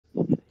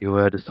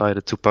You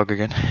decided to pug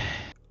again.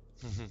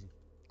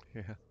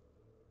 Yeah.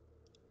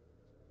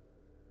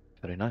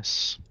 Very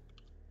nice.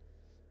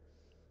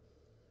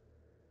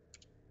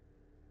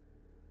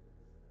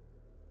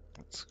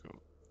 Let's go.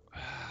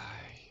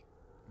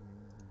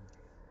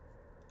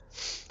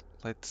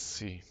 Let's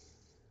see.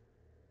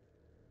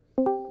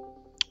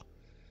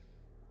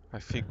 I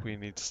think we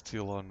need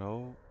steel or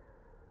no.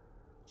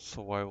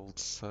 So I would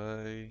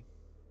say.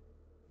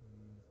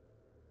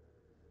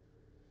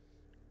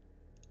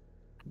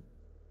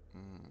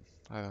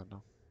 I don't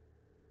know.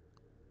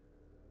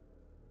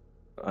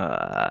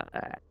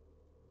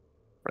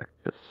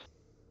 Practice.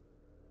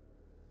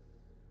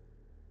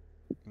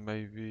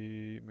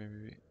 Maybe.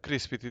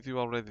 Crispy, did you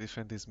already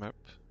defend this map?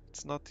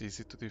 It's not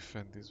easy to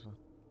defend this one.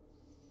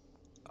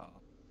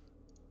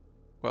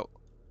 Well,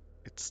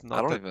 it's not.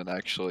 I don't even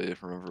actually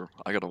remember.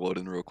 I gotta load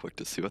in real quick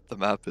to see what the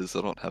map is.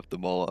 I don't have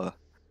them all.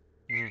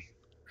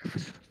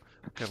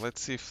 Okay,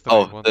 let's see if they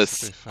want to this.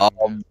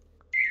 defend.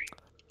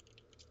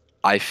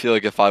 I feel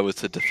like if I was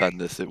to defend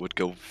this, it would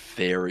go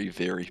very,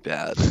 very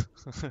bad.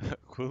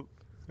 Cool.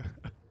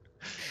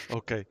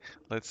 Okay,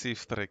 let's see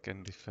if they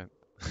can defend.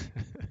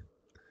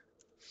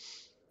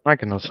 I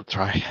can also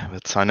try,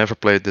 but I never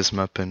played this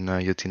map in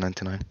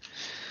UT99.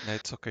 No,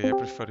 it's okay. I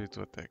prefer you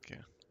to attack. Yeah.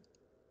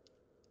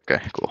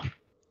 Okay, cool.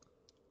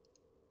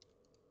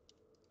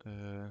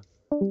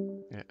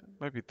 Yeah,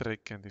 maybe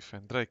Drake can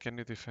defend. Drake, can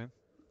you defend?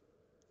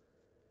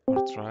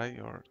 Or try,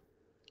 or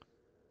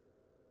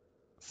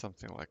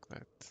something like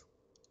that.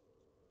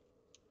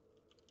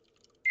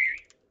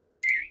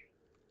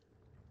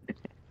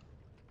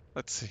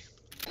 Let's see.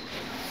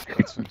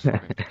 Let's wait for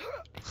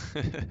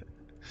him.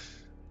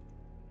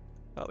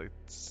 Well,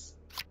 it's...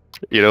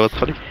 You know what's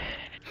funny?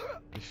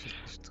 If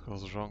it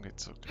goes wrong,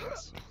 it's okay.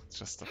 So it's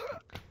just a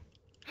bug.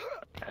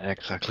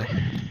 Exactly.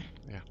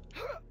 Yeah.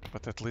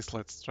 But at least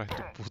let's try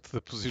to put the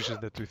position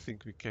that we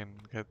think we can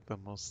get the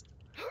most.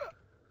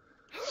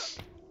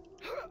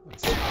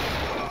 Let's see.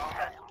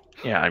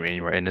 Yeah, I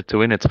mean, we're in it to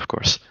win it, of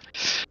course.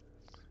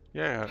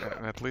 Yeah,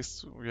 and at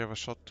least we have a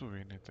shot to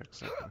win it,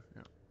 exactly.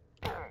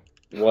 Yeah.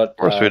 What Of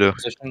course we do.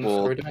 positions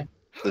Well, are we doing?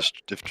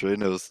 If Dre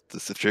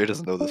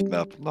doesn't know this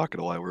map, I'm not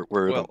gonna lie,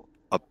 we're in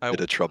a bit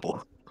of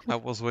trouble. I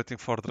was waiting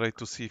for Dre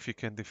to see if he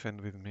can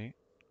defend with me.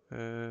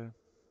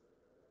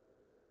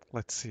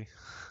 Let's see.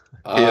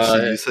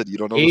 KFC, you said you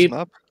don't know this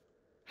map?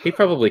 He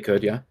probably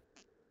could, yeah.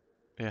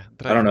 Yeah,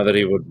 Dre, I don't know that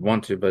he would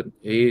want to, but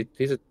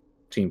he's a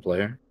team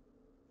player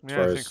as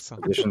far I think as so.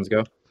 positions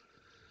go.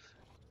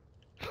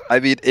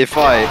 I mean, if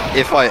I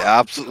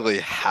absolutely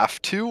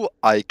have to,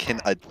 I can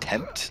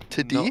attempt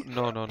to D.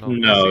 No.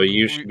 No,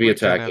 you should be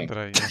attacking.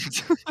 Dre,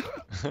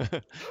 yeah.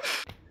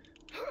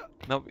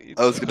 No,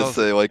 I was gonna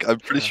say, like, I'm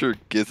pretty sure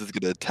Giz is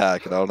gonna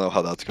attack, and I don't know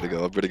how that's gonna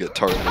go. I'm gonna get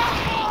targeted.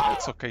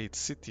 It's okay,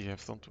 it's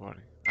CTF, don't worry.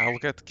 I'll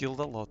get killed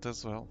a lot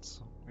as well,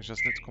 so we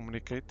just need to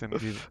communicate and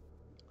deal.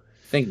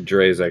 I think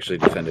Dre's actually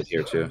defended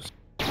here too.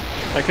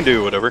 I can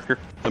do whatever. Here,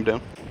 I'm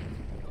down.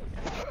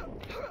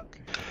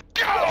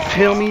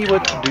 Tell me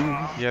what to do.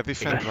 Yeah,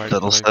 defend right.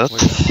 That'll Drake, start.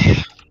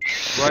 please.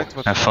 Right,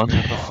 but Have fun.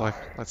 near the flag.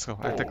 Let's go.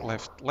 I take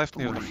left. Left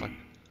near the flag.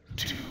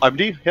 I'm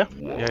D, yeah?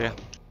 Yeah.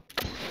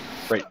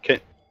 Right, okay.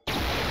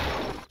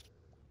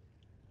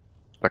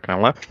 Back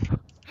and left.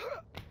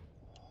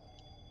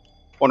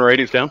 One right,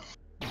 he's down.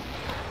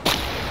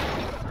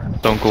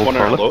 Don't go One far in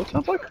our left. low, it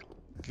sounds like.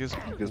 Gives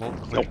Gives- long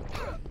clear.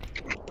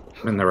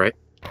 I'm in the right.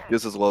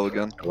 Giz is low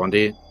again.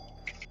 1D.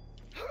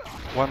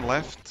 One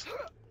left.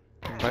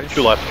 In base.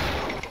 Two left.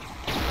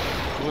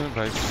 Two in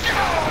base.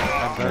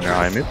 And then Now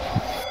I'm it.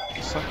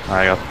 Son,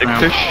 I got big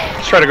fish.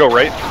 Let's try to go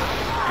right.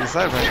 is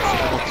that right?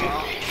 Got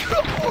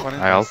two. One in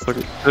I base. also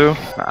do.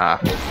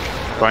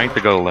 Trying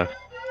to go left.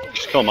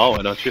 Just kill them all,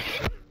 why don't you?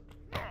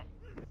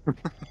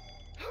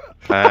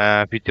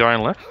 VTR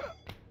in left.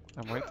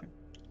 I'm waiting.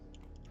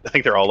 I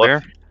think they're all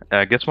left.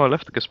 There. Gizmo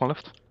left. Gizmo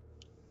left.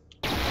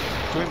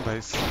 Two in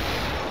base.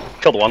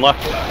 Killed one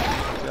left.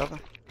 The other.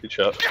 Good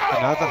shot.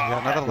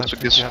 Another left. So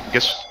Yeah.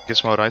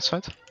 Gizmo right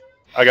side.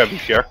 I got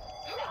VCR.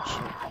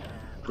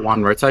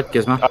 One right side,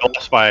 Gizmo. I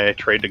lost my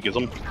trade to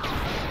Gizm.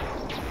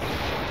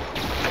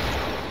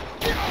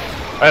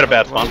 I had a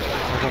bad spawn. I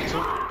got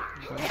two.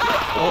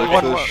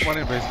 Big fish. One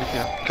in base,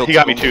 yeah. Killed He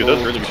got me two. too, that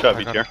was a really good shot,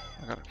 I got VCR. it.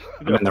 I got it.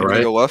 I'm in the Can we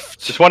right. go left?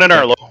 Just one in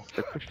our low.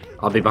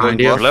 I'll be behind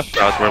you. We're left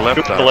out. We're left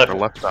Shoot out. the left. We're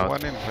left out.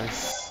 One in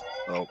base.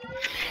 Oh,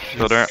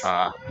 So there.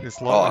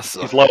 He's low.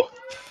 awesome. He's low.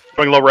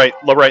 Going low right,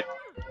 low right.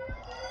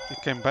 He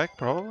came back,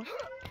 probably.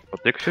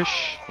 Big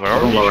fish. Where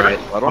are I'm we? low right.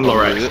 I don't I'm know low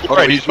where right. he is.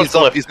 Right, Oh, he's he's to the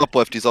up. left. He's up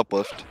left. He's up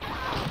left.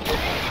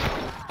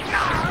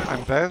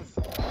 I'm dead.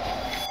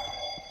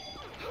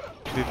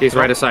 He's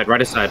right aside,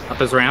 right aside. Up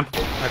his ramp.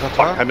 I got Fuck,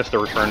 one. I missed the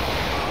return.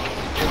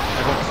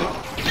 I got two.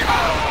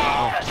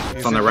 Oh,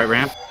 It's on the right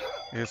ramp.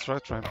 Yes,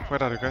 right.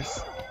 Where are you guys?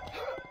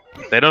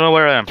 They don't know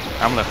where I am.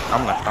 I'm left.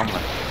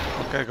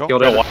 Okay, go.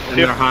 Killed No, it. one. In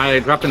their high. They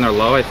dropped in their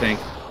low, I think.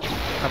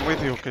 I'm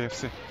with you,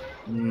 KFC.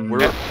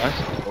 We're Yeah,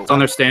 nice. It's on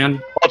their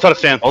stand. Oh, it's on a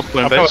stand. Multiple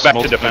in I'm coming base, back to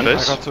multiple in defend.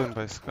 base. I got 2 in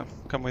base.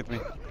 Come with me.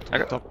 To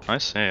Okay. top.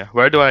 Nice, yeah.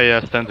 Where do I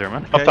stand here,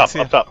 man? Up Yeah, top, it's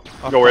here. up top.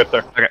 Up Go right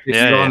top. up there. Okay, It's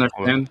yeah, still yeah, on their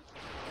yeah. stand.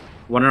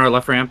 One on our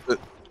left ramp.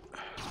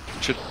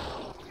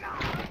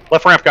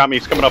 Left ramp got me.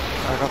 He's coming up.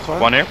 I got 1.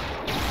 One here.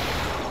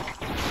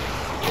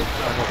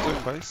 I got 2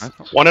 in base.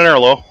 Nice. One in our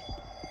low.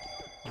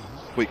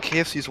 Wait,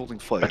 KFC's holding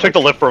flag. I took the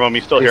lift from him.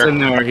 He's still He's here. in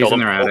there. He's Killed in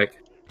him. their attic.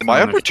 Am I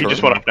on under their- He turn?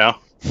 just went up now.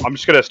 I'm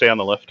just gonna stay on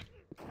the lift.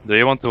 Do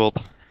you want to ult?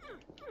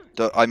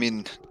 I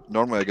mean,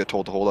 normally I get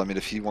told to hold. I mean,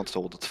 if he wants to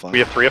hold, it's fine. We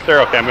have 3 up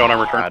there. Okay, I'm going on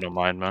return. I don't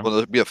mind, man.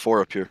 Well, we have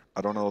 4 up here.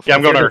 I don't know if. Yeah,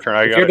 I'm going on If return.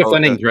 I If got you're it.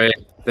 defending Okay. Dre,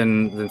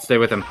 then stay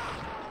with him.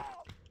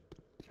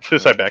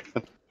 Suicide back.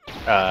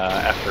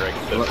 After I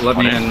get this. Let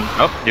me in.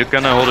 Oh, you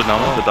can hold it now,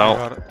 Oh, but I I'll...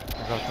 got it.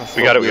 I got this.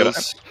 We got it, we got it.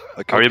 Wheels,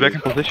 I Are killed you back you.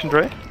 in position,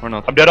 Dre? Or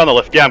not? I'm dead on the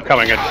lift. Yeah, I'm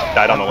coming. I just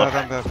died on the lift.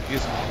 I'm dead.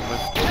 He's on the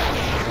lift.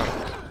 I got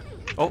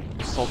it. Oh,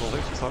 stole the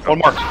lift. Sorry. One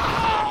more.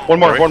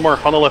 Sorry. One more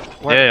on the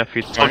lift. Where? Yeah, yeah,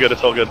 feet. It's all good.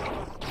 It's all good.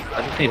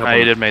 I just need help Ah,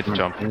 he on- did make the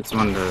jump. It's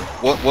one to.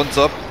 One's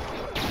up.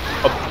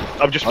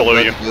 I'm just below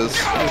you. He is.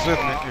 He's with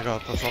me. You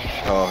got this all.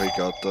 Oh, he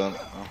got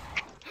that. Oh.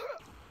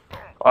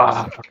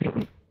 Ah, fuck.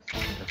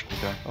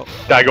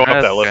 Die going up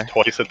That's that lift okay.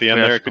 twice at the end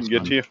Yeah, there. I that's couldn't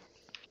get to you.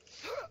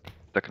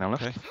 Second and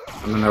left. Okay.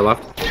 I'm in their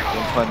left.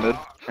 One time mid.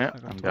 Yeah,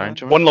 got I'm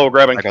behind you. One low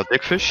grabbing. I got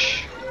big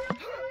fish.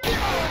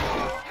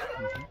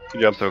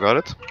 Good job. Still got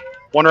it.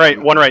 One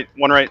right. One right.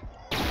 One right.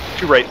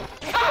 2 right.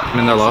 I'm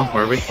in their low.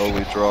 Where are we? Oh,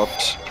 we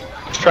dropped.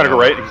 He's trying to go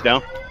right. He's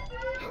down.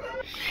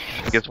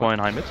 Gets one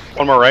high mid.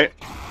 One more right.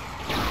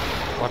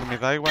 One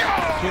mid eye, one 2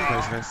 in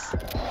base, guys.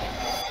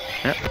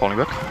 Yeah, falling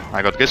back.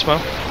 I got Gizmo.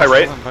 High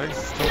right. Still in base.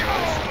 Still in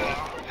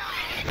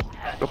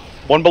base.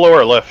 One below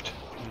our left.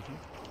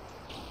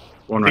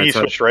 One I think right he side.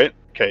 switched right.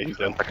 Okay, he's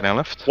in. Second and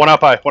left. One up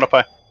high. One up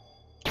high.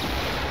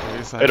 There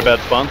is I had a bad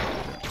spawn.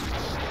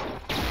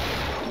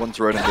 One's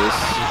right in base.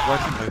 He's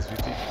right in base,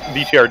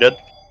 VT. VTR dead.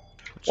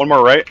 One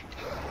more right.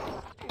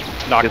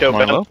 Knocked out Gizmo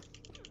Ben. low.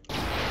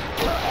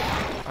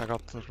 I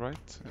got the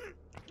right. Yeah.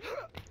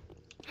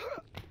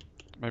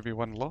 Maybe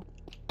one low.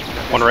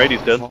 One right,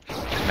 he's dead. Low.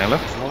 Second and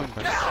left. He's low in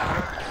base.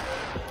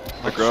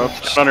 I Not grabbed.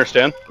 sure. Don't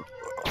understand.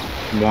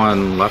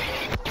 One left.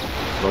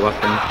 The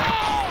left thing.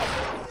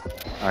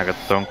 I got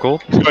Stone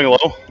Cold. He's going low.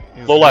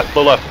 He's Low low. left.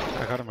 Low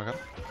left. I got him, I got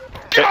him.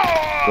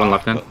 Okay. One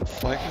left in. The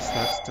flag is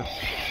there still.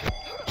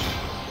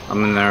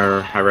 I'm in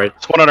their high right.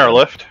 It's one on our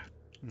left.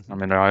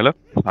 I'm in the high left.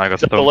 I got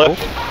It's up the Stone Cold.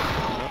 left.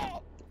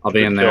 I'll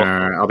be in Good kill.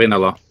 there. I'll be in their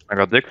low. I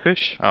got Dick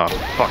Fish. Oh,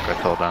 fuck, I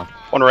fell down.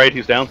 One right,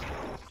 he's down.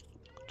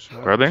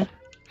 Sure. Grabbing.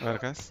 Where,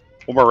 guys?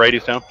 One more right,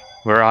 he's down.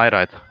 Where I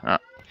right? Ah.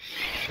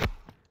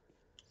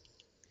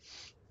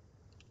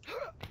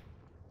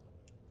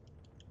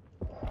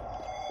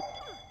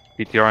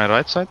 PTR on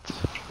right side.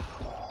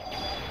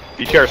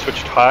 VTR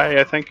switched high,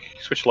 I think. He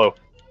switched low.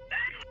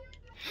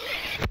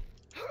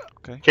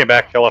 Okay. Came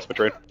back. I lost my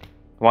trade.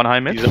 One high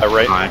mid. He's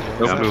right. High. Yeah,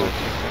 Yeah. blue.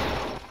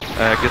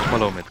 Gizmo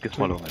low mid.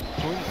 Gizmo low mid.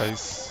 2 in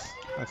base,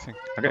 I think.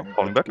 Okay,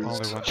 falling back. Only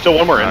one. Still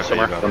one more in Okay,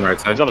 somewhere. you got One it. right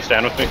side. He's on the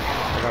stand with me.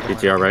 I got him.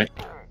 PTR right.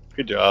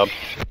 Good job.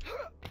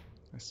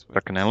 Nice.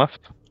 Second and left.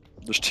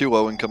 There's 2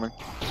 low incoming.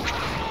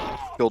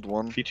 Killed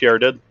one. VTR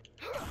dead.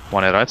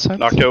 One at right side.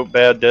 Knocked out,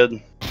 bad, dead.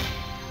 Good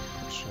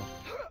shot.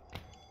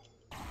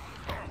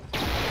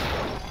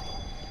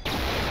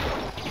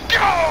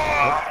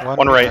 Oh,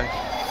 One mid right.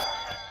 eye.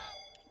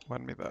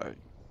 One mid eye.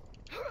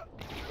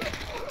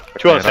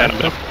 2 on the Yeah,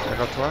 stand. right. I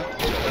got one.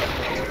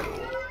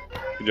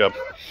 Good job.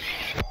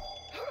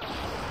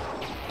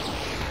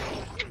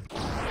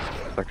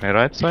 Second and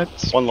right side.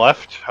 One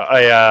left. I On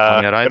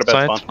the got a right bad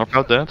side. spawn.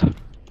 Knockout dead.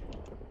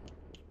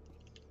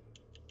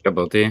 Got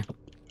both of you.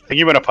 I think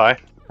he went up high.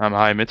 I'm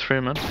high mid free,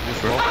 man.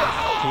 He's low.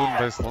 2 in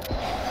base low.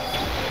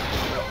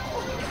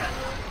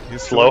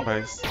 He's Slow. low in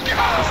base. He's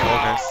low,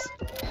 guys.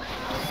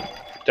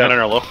 Down in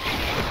our low.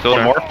 Still One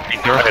there. more.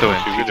 PTR I still had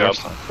in. two, good PTR job.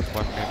 still.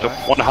 One mid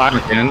eye. One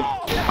high. In.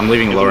 I'm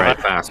leaving low right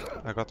fast.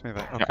 I got mid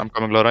eye. Okay. Yeah, I'm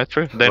coming low right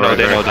through. They know, Right,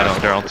 they right, know, they know.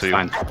 fast. They're It's onto you.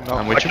 fine. No,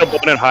 I'm I with you. killed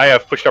one in high.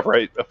 I've pushed up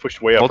right. I've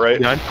pushed way up Both right.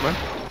 behind, come on.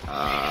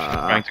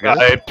 Trying to get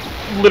it.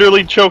 I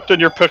literally choked on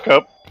your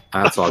pickup.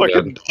 That's I all fucking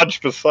good.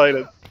 dodged beside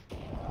it.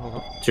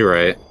 Oh, 2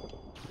 right.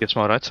 Get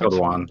small right side. Killed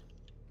one.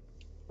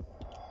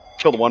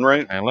 Killed one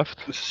right. And left.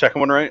 This is the second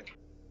one right.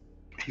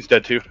 He's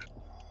dead too.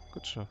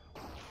 good shot.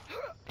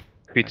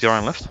 PTR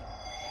and left.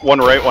 One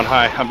right, one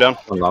high. I'm down.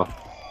 One low.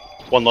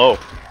 One low.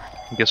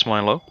 Get small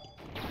and low.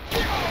 I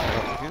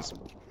got the gizmo.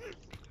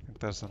 I think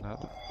there's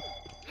another.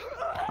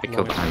 I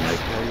killed the high mid.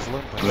 Yeah, he's low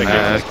in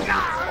base.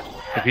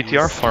 Thank you.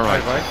 PTR far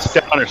right.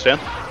 Don't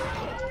understand.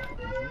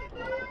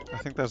 I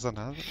think there's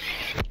another.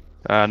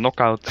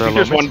 Knockout. think Low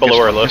there's mid. one below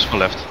our Gizmo- left. Gizmo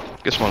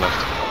left. Gizmo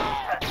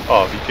left.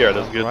 Oh, VTR,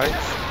 that's good. Right.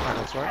 I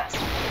got right.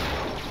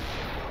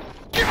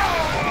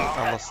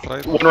 I lost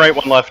right. One right,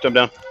 one left. I'm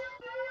down.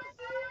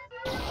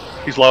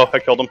 He's low. I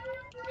killed him.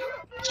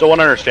 Still want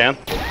to understand.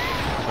 I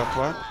got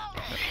one.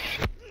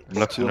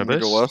 Left Two in the on the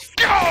base. go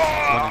left.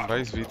 One in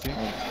base, VT.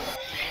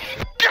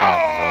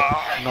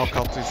 Oh,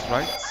 Knockout is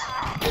right.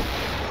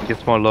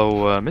 Gizmo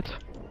low mid.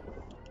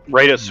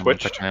 Right is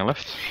switched. Attacking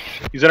left.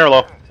 He's in our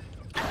low.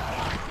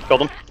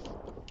 Killed him.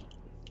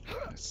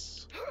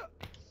 Nice.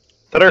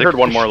 Thought I heard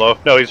one more low.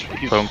 No, he's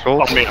Phone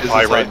call. on me up Giz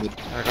high is right. high mid.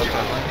 I got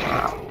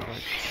that one.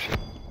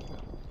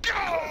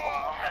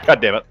 Right.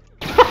 God damn it.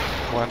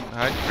 One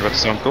high. I got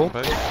stone cold.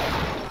 Base.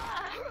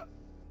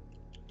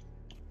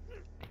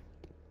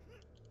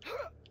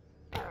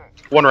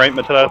 One right,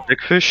 MaDTeTa.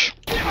 Big fish.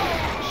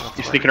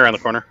 He's sneaking around the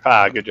corner.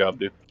 Ah, good job,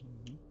 dude.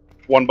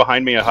 One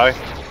behind me, a high.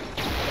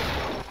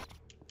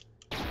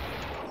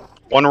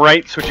 One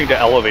right, switching to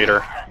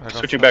elevator.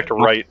 Switching back to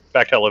right,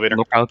 back to elevator.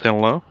 Knockout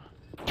and low.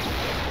 He's in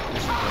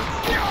base.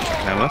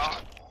 And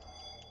left.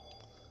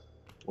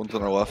 One's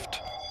on our left.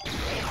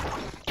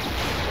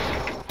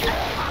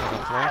 I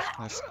got left.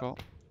 Nice call.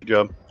 Good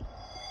job.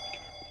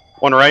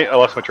 One right, I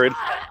lost my trade.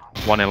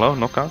 One in low.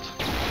 Knockout.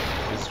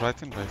 He's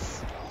right in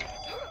base.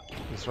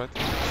 He's right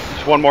in base.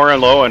 Just one more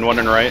in low and one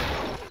in right.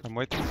 I'm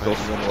waiting Both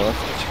base. on the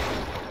left.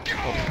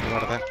 Oh, you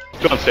are there.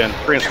 Two on stand,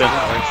 three on stand.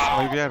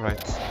 Right. Maybe I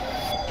right.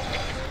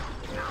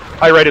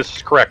 High right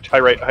is correct. High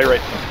right, high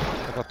right.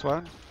 I got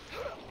one.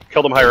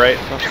 Killed him high right.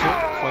 I got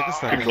two. What is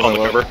that? He's on the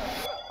cover.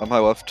 I'm high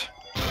left.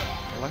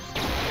 Left.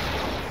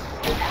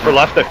 For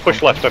left, I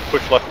push left, I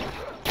push left.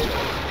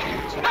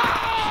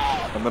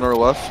 I'm in our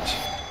left.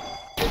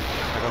 I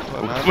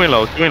got one. Two in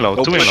low. Two in low.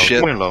 Oh, Two in low.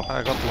 shit. Two in low.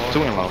 I got low.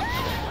 Two in low.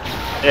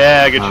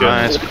 Yeah, good shit.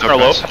 Nice. Our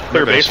low,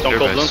 clear base, don't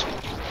close base. zone.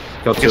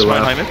 Killed Guess two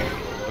one left. high mid.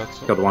 I got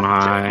two. Killed one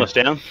high. Let's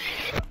stand.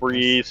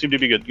 We seem to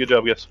be good. Good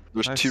job, guys.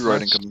 There's Nice, two right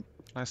nice. incoming.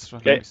 Nice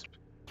run. Okay.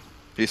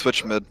 He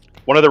switched mid.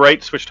 One of the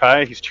right switched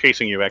high. He's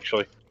chasing you,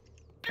 actually.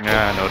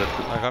 Yeah, I know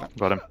that. I got him.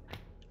 Got him.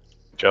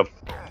 Good job.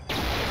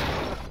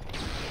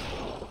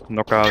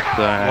 Knockout.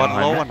 One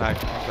high low, mid. one high.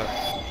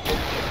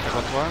 I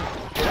got one.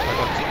 I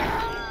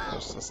got two.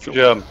 There's a still Good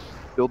job.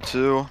 Killed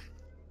two.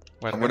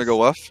 one I'm gonna base. go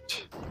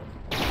left.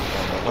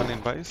 One in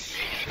base.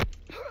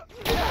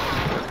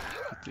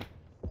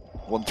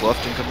 One's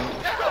left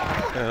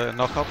incoming.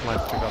 Knockout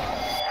left. I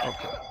got.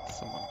 Okay.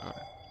 Someone got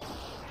it.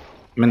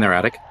 I'm in their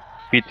attic.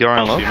 PTR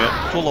and low. See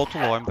him. Too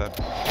low, I'm dead.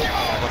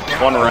 I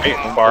got One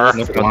right, bar.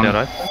 Knockout Got one. that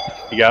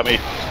right. You got me.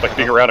 Like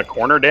peek around a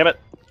corner, damn it.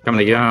 Coming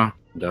to you.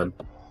 Dead.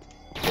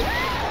 I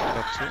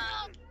got two.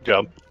 Good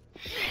job.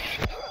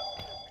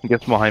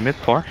 Get more high mid.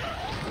 Far.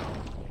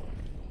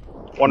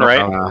 One right,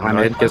 High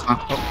mid. Gizmo.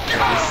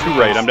 two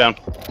right, I'm down.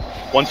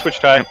 One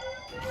switched high.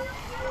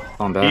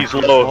 Falling back. He's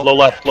low, low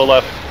left, low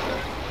left.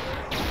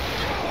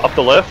 Up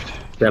the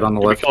left. Dead on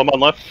the Did we left. kill him on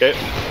left? Okay.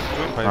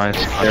 Two in base.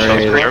 Nice.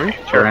 Cherry.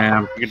 Cherry.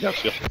 Ram. You can death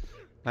seal.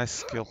 Nice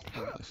skill.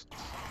 On left.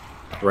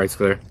 Right's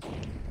clear.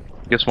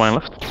 Guess one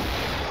left.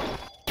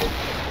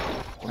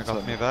 I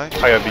got me die.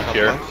 I have got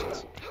BTR.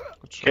 left.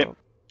 Good Okay. job.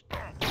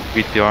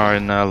 BTR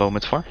in low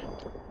mid far.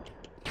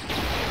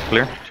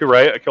 Clear. Two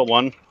right, I killed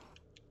one.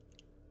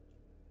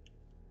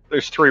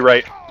 There's three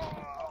right.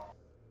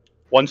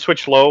 One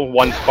switch low,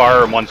 one's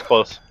far, and one's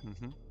close.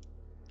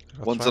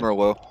 One's in our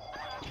low.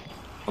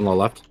 On the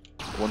left.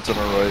 One's in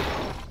our right.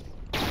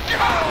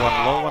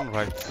 One low, one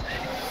right.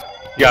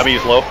 You got me,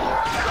 he's low.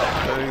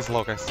 He's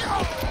low, guys.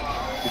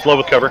 He's low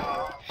with cover.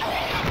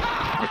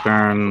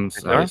 Returns.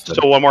 There. He's dead.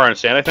 Still one more on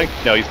stand, I think.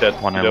 No, he's dead.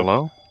 One Good in job.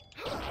 low.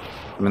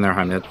 I'm in there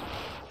high mid.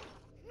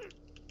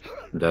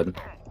 I'm dead.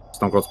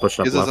 Stone Cold's pushed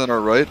up Giz is left. in our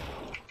right.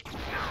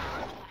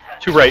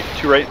 Two right,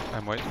 two right.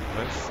 I'm waiting in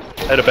base.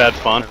 Had a bad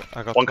spawn.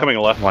 I got One coming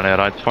left. One at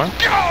right far.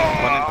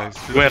 One in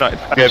base. Two at right. I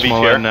have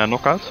Gizmo BTR. and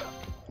knockout.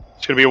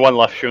 It's gonna be one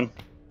left, Shun.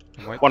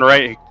 I'm waiting. One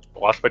right.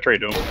 Lost my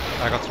trade to him.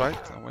 I got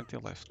right. I went to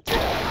left.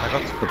 I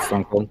got two. Put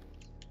Stone Cold.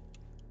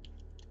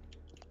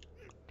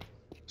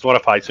 So one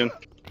up high soon.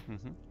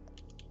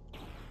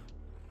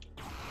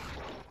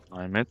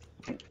 High mid.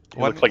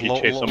 He looks like he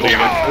chased low, somebody low,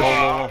 again.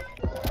 low.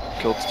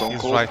 Killed Stone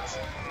He's Cold. right.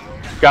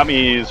 Got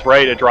me, he's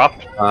right. It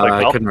dropped. Like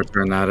I fell. couldn't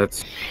return that.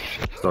 It's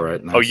still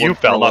right. Nice. Oh, you One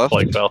fell, far not left.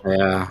 Blake fell.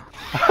 Yeah.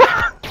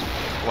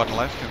 One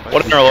left in base.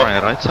 One in our low. Try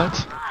right side.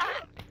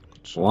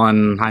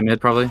 One high mid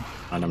probably.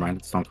 Oh, never mind.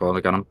 It's Stone Cold.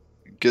 I got him.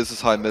 Giz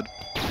is high mid.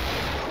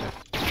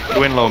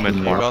 Two in low mid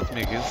You far. got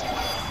me, Giz.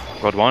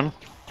 Got one.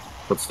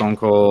 Put Stone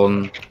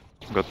Cold.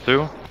 Got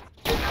two.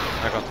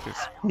 I got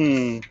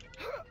Giz.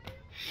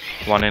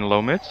 One in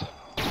low mid.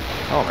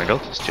 Oh my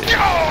god, it's chasing.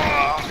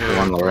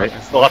 One low right.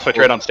 I lost my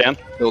trade on stand.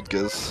 Killed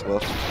Giz.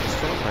 Left.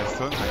 Still nice,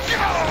 still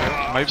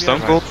nice. Maybe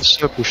Stone I'm Cold right. is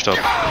pushed up.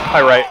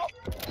 High right.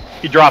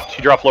 He dropped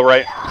low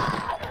right.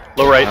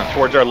 Low right,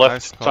 towards our left.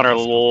 Nice It's on our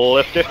call.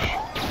 left-ish.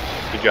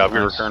 Good job,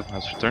 good return.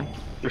 Nice return.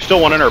 There's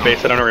still one in our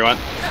base, I don't know where he went.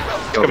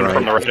 It's Killed coming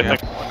from the right. right, I Yeah,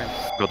 think. one in.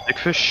 Got big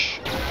fish.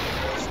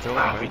 Still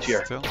Ah, in base,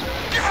 BTR. still.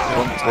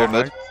 One's I low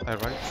mid. right, I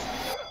right.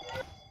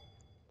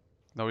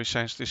 No, he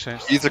changed,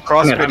 He's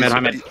across I'm in, mid.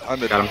 I'm in, he's-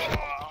 I'm in. I'm Got in. him.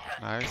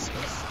 Nice,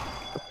 nice.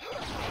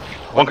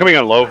 One coming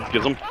on low,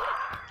 gives him.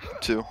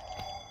 Two.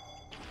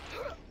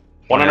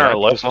 One on our at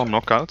left. All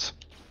knockout.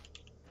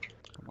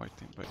 I'm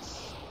waiting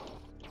base.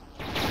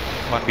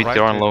 One BTR right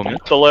on in. low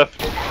mid. To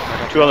left. I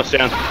got Two on the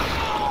stand.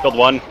 Killed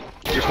one.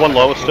 There's one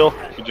low still.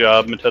 Good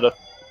job, MaDTeTa.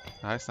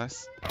 Nice,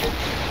 nice.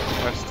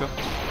 Left still.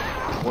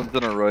 One's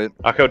in a right.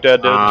 Akko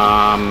dead.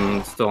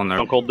 Still on there.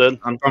 Stone Cold dead.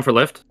 I'm going for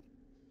lift.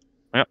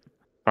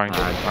 Trying to.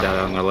 Dead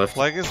on their left.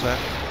 Flag is there.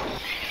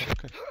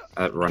 Okay.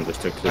 That run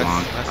just took too Nice,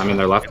 long. nice I'm in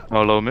their left.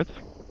 Oh, low mid.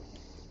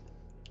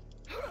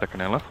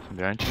 Second and left,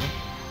 behind you.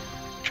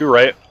 2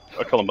 right.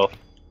 I'll kill them both.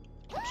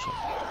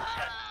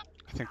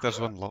 I think there's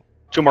one low.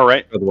 2 more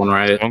right. Good one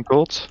right. Stone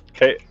cold.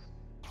 Okay.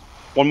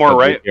 1 more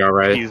right. Yeah,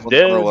 right. He's One's on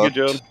dead. our Good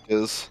job. left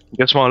is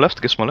Get small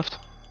left, get small left.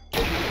 I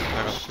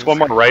got fuse. 1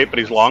 more right, but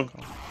he's long.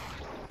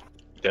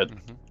 Dead.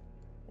 Mhm.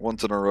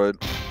 one's in a right.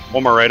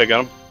 1 more right. I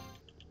got him.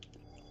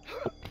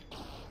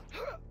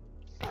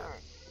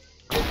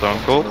 Stone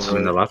cold. I'm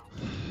in the left.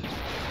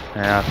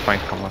 Yeah, fine,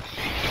 come left.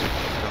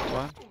 I got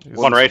one. He's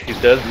 1 right. He's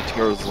dead.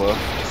 BTR is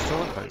left.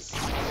 still in base.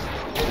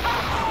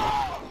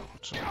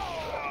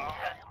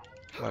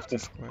 Left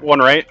is clear. 1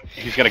 right.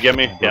 He's gonna get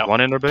me. Got Yeah.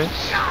 one in their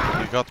base.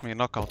 He got me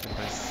knockout in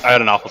base. I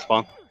had an alpha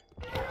spawn.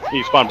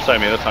 He spawned beside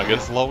me. That's not good.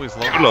 He's low, he's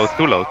low. Too low,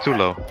 too low, too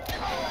low.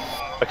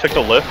 I took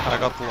the lift. I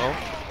got low.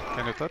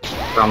 Can you touch?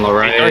 Down low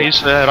Yeah, right.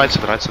 he's right side, right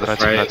side, right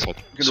side, Right. right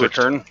side. Good Switched.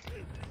 return.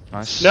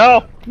 Nice.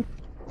 No.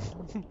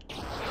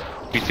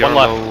 BTR One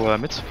left. low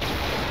mid.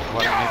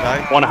 One mid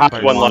eye. 1 high,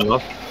 Base. 1 One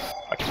left.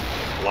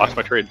 left. Lost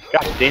my trade.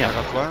 God I damn.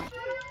 got one.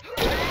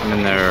 I'm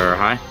in there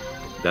high.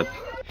 Dead.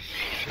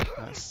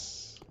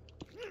 Nice.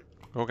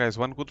 Go guys,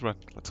 one good run.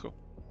 Let's go.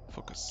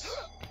 Focus.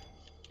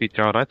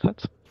 BTR right side.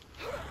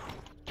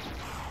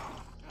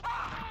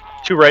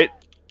 2 right.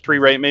 3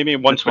 right maybe.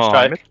 1 switch Small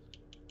high. mid.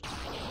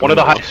 1 of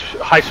the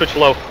high switch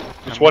low.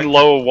 Just 1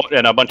 low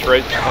and a bunch of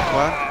right. I got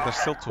one. There's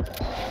still 2.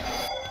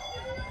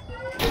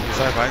 He's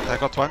eye right. I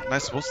got one.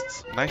 Nice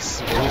boost.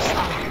 Nice boost.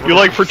 You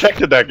like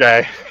protected that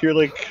guy. You're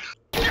like,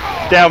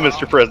 down,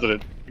 Mr.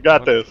 President. You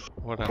got this.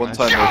 What a One nice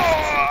time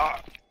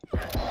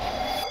boost.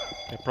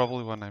 Yeah,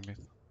 probably one I made.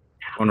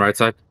 One right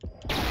side.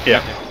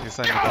 Yeah. He's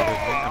eye mid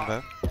with me. I'm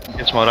dead.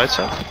 Get small right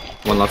side.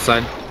 One left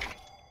side.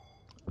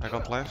 I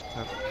got left.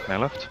 My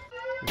left.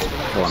 He's still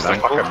in One base.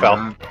 back. Fuck, I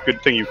fell.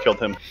 Good thing you killed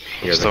him.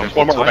 Yeah, Stone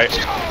One more cold right.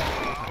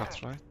 I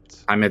got right.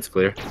 high mid's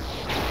clear.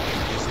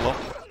 He's low.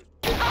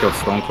 Killed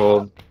Stone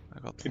Cold. I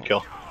got Good low.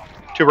 kill.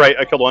 2 right.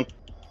 I killed 1.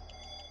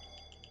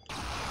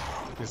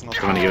 He's not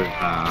I'm gonna give 1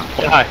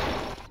 high.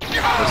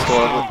 I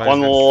still have Base,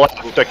 1 guys.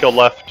 left. I killed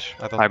left.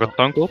 I don't I know. got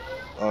stone cold.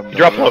 it. He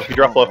dropped low, he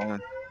dropped low.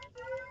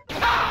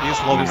 He's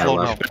low, he's Yeah, low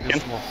now. left.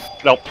 He's low.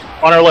 No.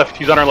 On our left.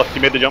 He's on our left. He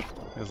made the jump.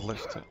 He's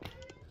left.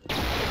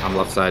 I'm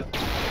left side.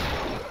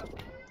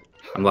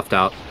 I'm left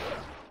out.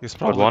 He's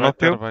probably one right up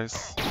here? there,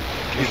 guys.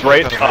 He's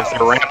right there, up guys.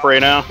 the ramp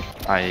right now.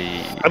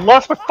 I I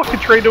lost my fucking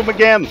trade to him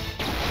again.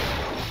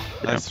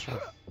 Nice run.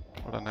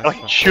 What a I nice like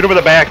run. shoot him in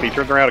the back and he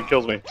turns around and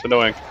kills me. It's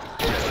annoying.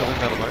 He's still in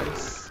there,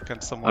 guys.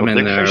 Can someone... I'm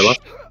in there Dickfish.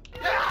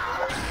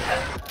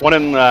 left. 1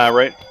 in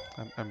right.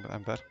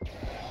 I'm dead.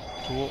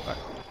 2...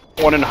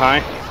 1 in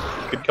high.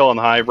 Good kill on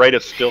the high. Right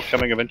is still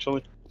coming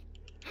eventually.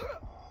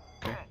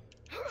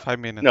 5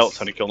 minutes. No,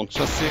 Sonny killed him.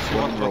 Just see if you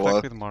want to One more attack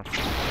left. with Mark.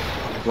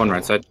 One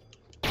right side.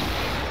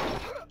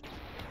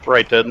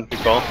 Right dead. Good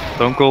call.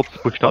 stone cold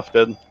pushed up. Left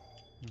dead.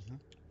 Mhm.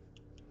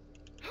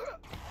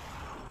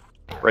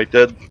 Right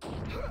dead.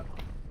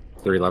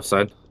 3 left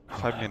side.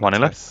 5 minutes. One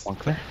in left, guys. one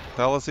clear.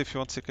 Tell us if you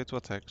want CK to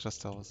attack.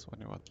 Just tell us when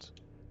you want.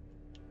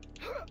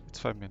 It's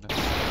 5 minutes.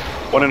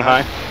 1 in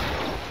high.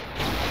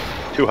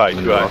 2 high.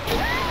 One 2 high.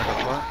 I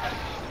got one.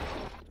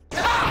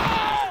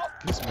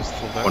 He's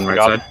still there. One right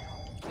Got side.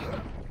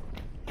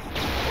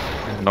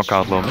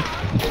 Knockout low mid.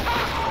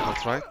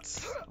 That's right.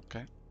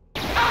 Okay.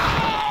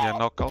 Yeah,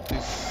 knockout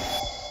is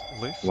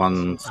lift.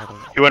 One- I don't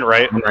know. He went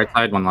right. One right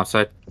side. One left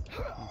side.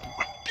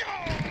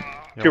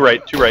 Yeah, 2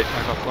 right. 2 right.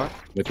 I got one.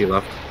 With you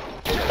left.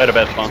 Had a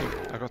bad spawn.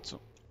 I got 2.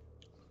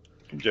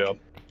 Good job.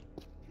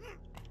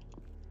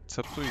 It's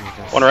up to you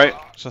guys. 1 right.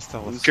 Just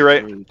tell us. 2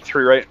 right.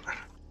 3 right.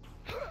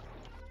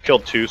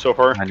 Killed 2 so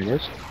far. Behind you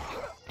guys.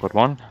 Got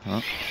one.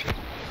 Oh.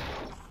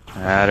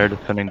 Yeah, they're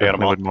defending I got 'em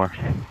definitely all. with more.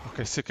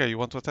 Okay, CK, you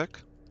want to attack?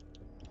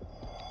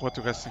 What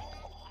do you guys think?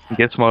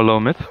 Get small low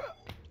mid.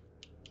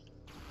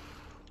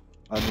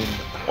 I mean,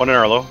 1 in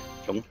our low.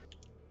 Killed him.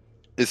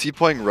 is he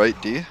playing right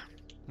D?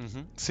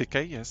 CK,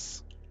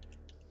 yes.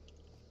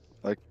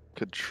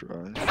 Could try.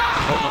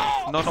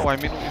 No, I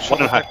mean, we should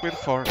One and a attack with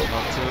 4, not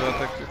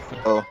attack with 3.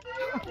 Oh,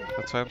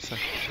 That's why I'm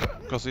saying.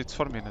 Because it's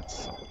 4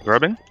 minutes. So.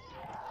 Grabbing.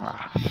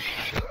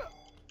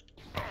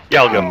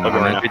 Yeah, I'll go. I'll go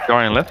right now.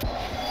 BTR in left.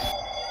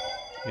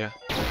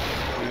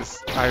 He's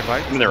eye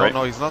right. I'm in there, right?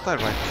 No, he's not eye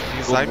right.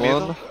 He's Good eye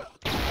middle. one.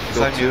 He's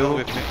Go eye middle two.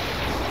 with me.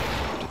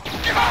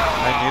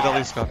 Eye middle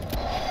is gone.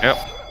 Yep.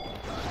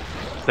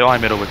 Still high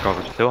middle with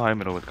cover. Still high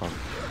middle with cover.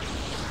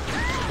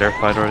 They're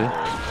fight already.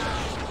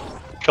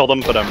 Killed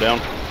him, but I'm down.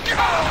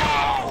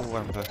 Oh,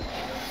 I'm dead.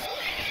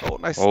 Oh,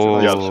 nice. Oh.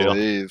 Nice. Yeah, yeah.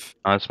 save.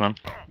 Nice man.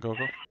 Go.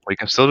 We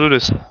can still do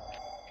this.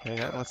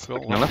 Yeah, let's go.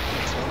 No left.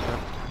 Let's go.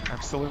 Okay.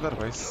 I'm still in their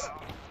base.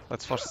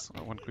 Let's force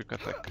one quick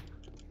attack.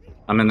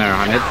 I'm in there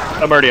high mid.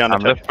 I'm already on the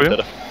I'm left for you.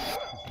 tip.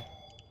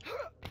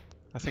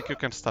 I think you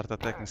can start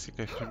attacking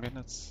CK 3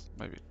 minutes,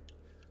 maybe.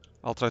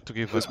 I'll try to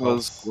give This a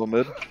was pulse. low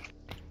mid.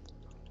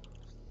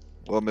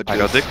 Low mid. I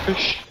got yes.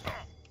 Dickfish.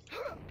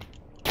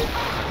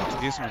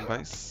 He's on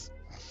base.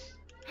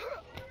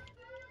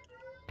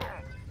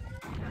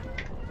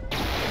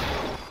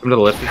 Come to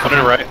the left. One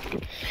in right.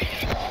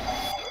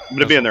 I'm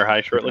gonna be in their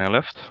high shortly. I'm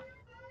left.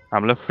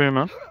 I'm left for you,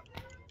 man.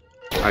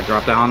 I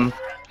drop down.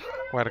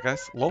 Where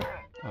guys? Low?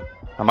 Oh.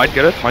 I might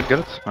get it.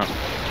 Oh.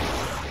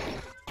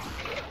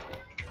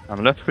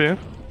 I'm left for you.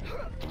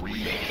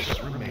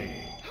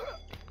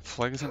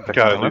 Flag is in Back base.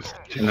 to God, my these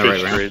left. two In the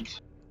right fish range.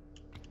 trades.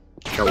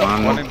 Got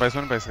one. One in base,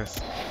 guys.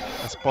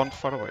 I spawned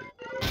far away.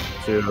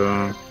 Two.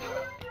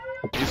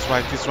 He's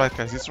right,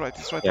 guys. He's right.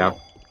 Yeah.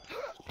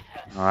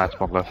 Oh, that's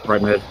not left.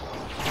 Right mid.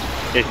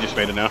 Yeah, he just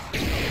made it now.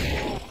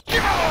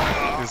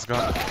 He's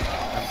gone.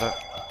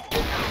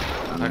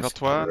 And I got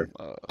one.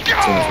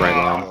 Team's right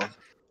low.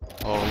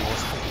 Oh, he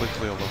was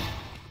completely alone.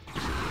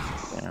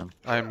 Damn.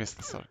 I missed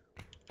it, sorry.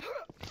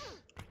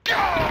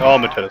 Oh,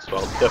 MaDTeTa as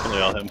well.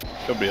 Definitely all him.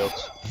 Nobody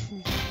else.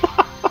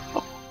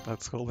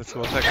 Let's go.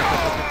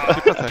 Attack.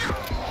 Keep attack.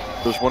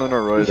 There's one in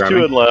our right. There's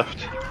two in left.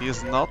 He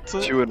is not.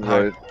 Two in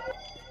high. right.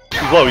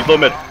 He's low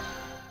mid.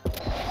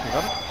 You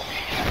got it?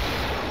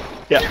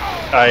 Yeah.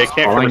 I can't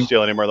cover Falling.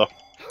 steal anymore though.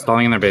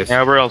 Stalling in their base.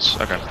 Yeah, where else?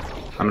 Okay.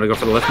 I'm gonna go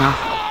for the lift now.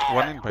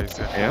 One in base,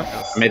 yeah. Yeah.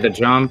 Yes. I made the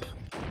jump.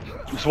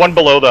 There's one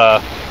below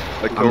the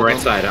I killed I'm right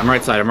him. side. I'm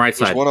right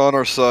There's side. one on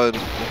our side.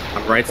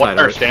 I'm right one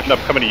side. or stand up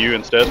coming to you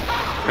instead.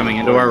 Coming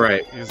into our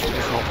right. He's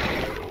low.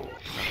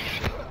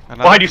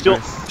 Behind you still.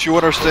 Base. Two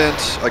on our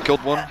stance. I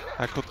killed one.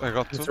 I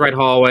got two. It's right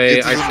hallway.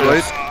 It's I his should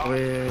right.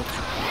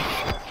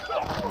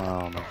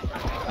 Oh, no.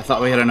 I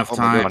thought we had enough Oh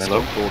time. my god,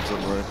 low. Stone Cold's in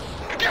right.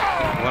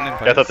 One in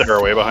base. Yeah, I thought they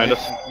were way behind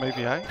us.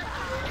 Maybe I.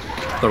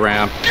 The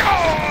ramp.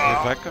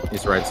 Back up.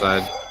 He's right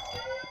side.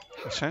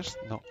 He changed?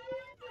 No.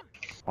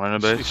 One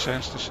in the He base.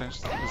 changed. It's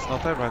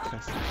not that right,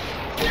 guys.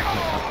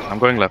 I'm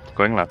going left.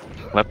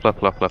 Left.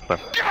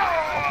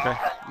 Okay.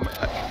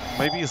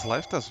 Maybe he's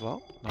left as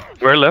well? No.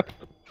 We're left.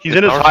 He's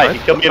in his Our high. side?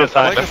 He killed me in his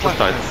high. Flag is left,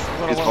 side.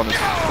 guys. He's on his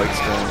leg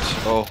stands.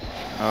 Oh.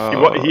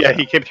 Yeah,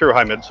 he came through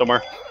high mid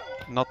somewhere.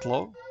 Not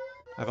low.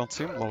 I don't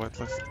see him low at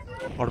least.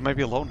 Or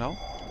maybe low now.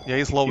 Yeah,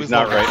 he's low. He's He's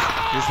not low, right.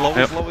 guys. He's low.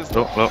 Yep. He's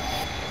low. Low.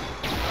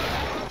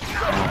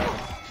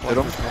 Hit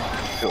him.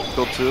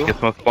 Killed two. Get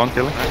some spawn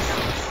killing. Nice.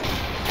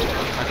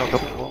 I got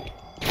two low.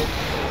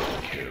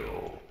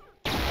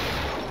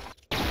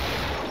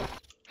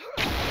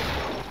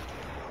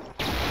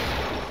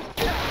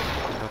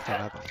 I got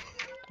another.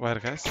 Where,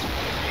 guys?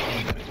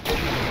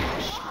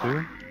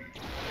 Two.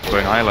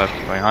 Going high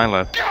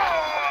left.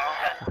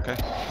 Okay,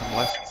 I'm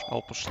left.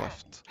 I'll push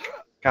left.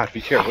 God,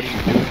 be careful. What are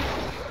you doing?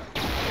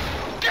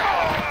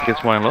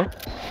 Gets one low.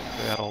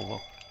 They are all low.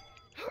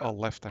 All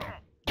left, I mean.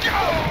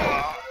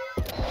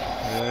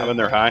 I'm in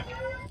their high.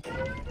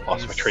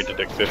 Lost my trade to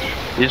Dickfish.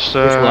 He's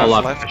low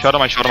left. I shot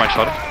him.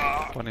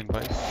 One in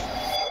base.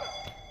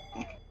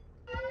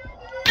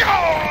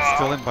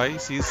 Still in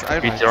base. He's I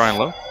Beat Ryan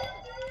low.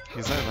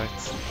 He's I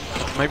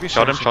right. Maybe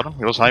Shot him.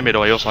 He was high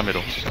middle. Nice.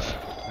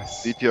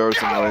 BTR's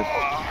in right.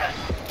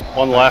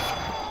 One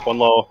left. One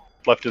low.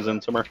 Left is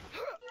in somewhere.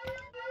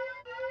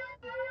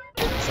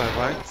 He's I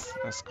right.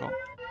 Let's go.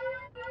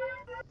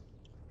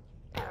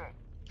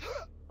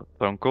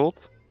 Stone Cold.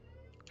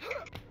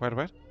 Where?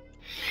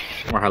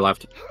 More high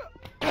left.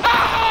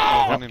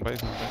 Oh, one in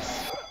base.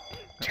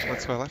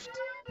 Let's go left.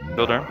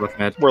 Still there. Left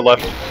mid. We're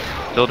left.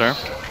 Still there.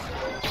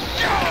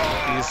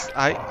 He's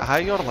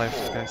high or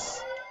left,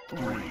 guys?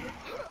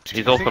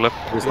 He's also left.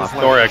 He's left.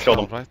 Don't worry, I killed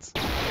him. Right.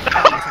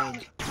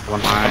 One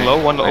high.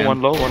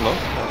 One low.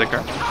 Take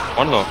care.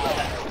 One low.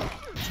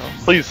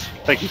 Please.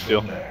 Thank you,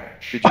 Steel.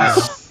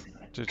 GG's.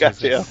 GG.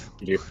 Goddamn.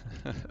 You do.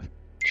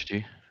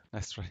 GG.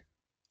 Nice try.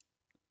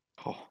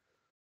 Oh.